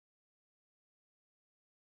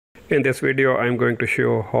In this video, I'm going to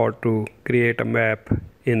show how to create a map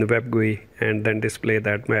in WEBGUI and then display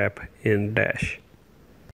that map in Dash.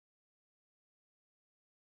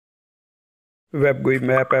 WEBGUI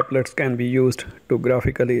map applets can be used to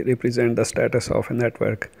graphically represent the status of a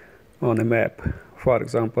network on a map. For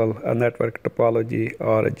example, a network topology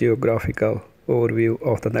or a geographical overview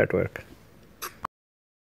of the network.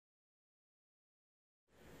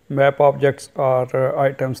 Map objects are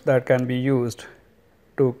items that can be used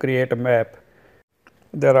to create a map.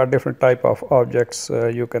 There are different type of objects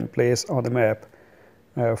you can place on the map.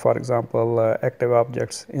 For example, active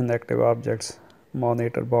objects, inactive objects,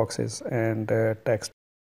 monitor boxes, and text.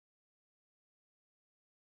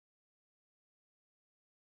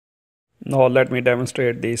 Now let me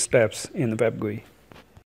demonstrate these steps in WEBGUI.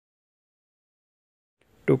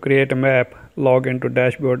 To create a map, log into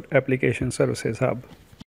Dashboard Application Services Hub.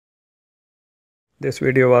 This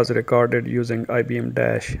video was recorded using IBM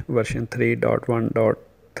DASH version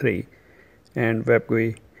 3.1.3 and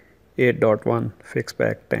WEBGUI 8.1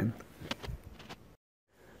 Fixpack 10.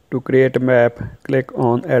 To create a map, click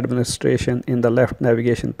on Administration in the left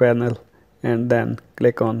navigation panel and then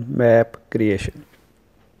click on Map Creation.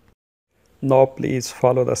 Now please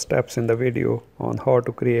follow the steps in the video on how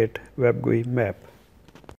to create WEBGUI map.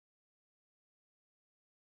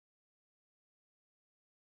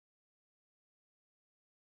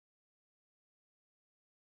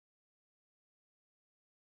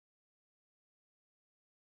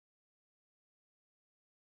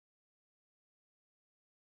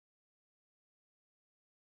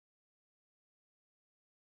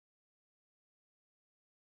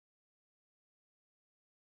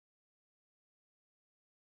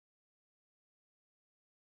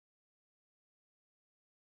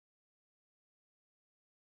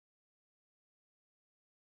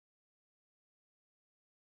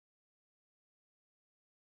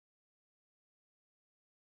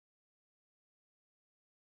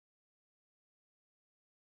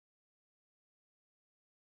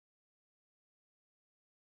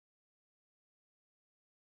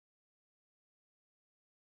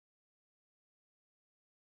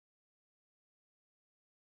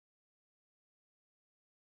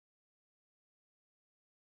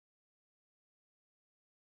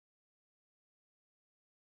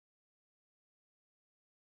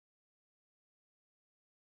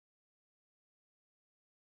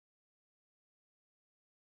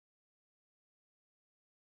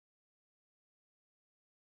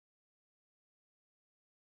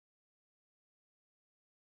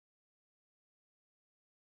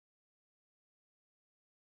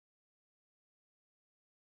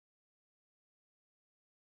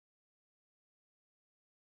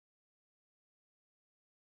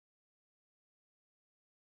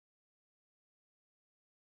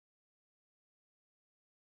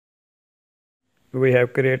 We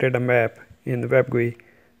have created a map in WEBGUI.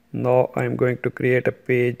 Now I am going to create a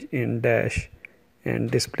page in Dash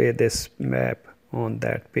and display this map on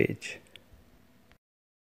that page.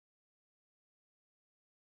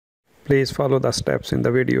 Please follow the steps in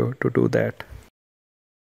the video to do that.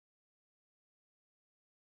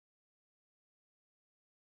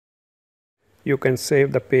 You can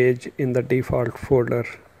save the page in the default folder,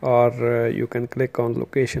 or you can click on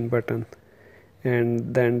location button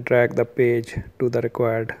and then drag the page to the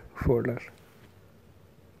required folder.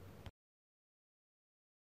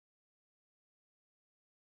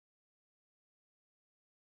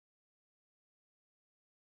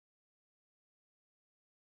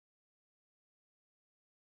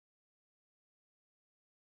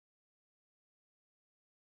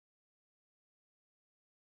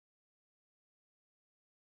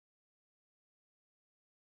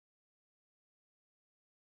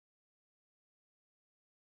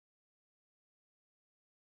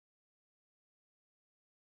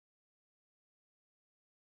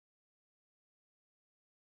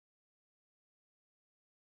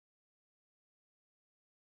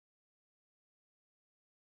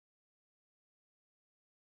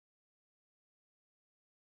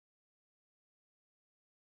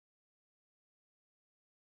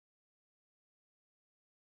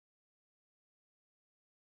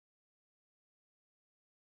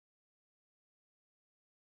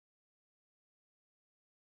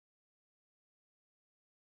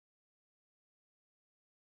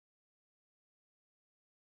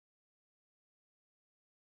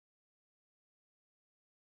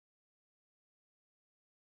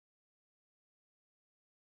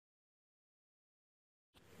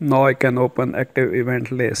 Now I can open active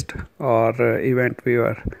event list or event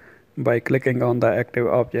viewer by clicking on the active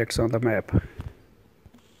objects on the map.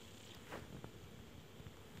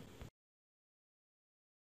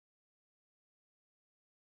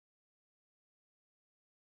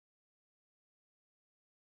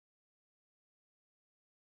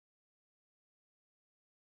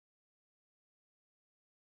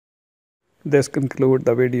 This concludes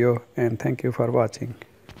the video and thank you for watching.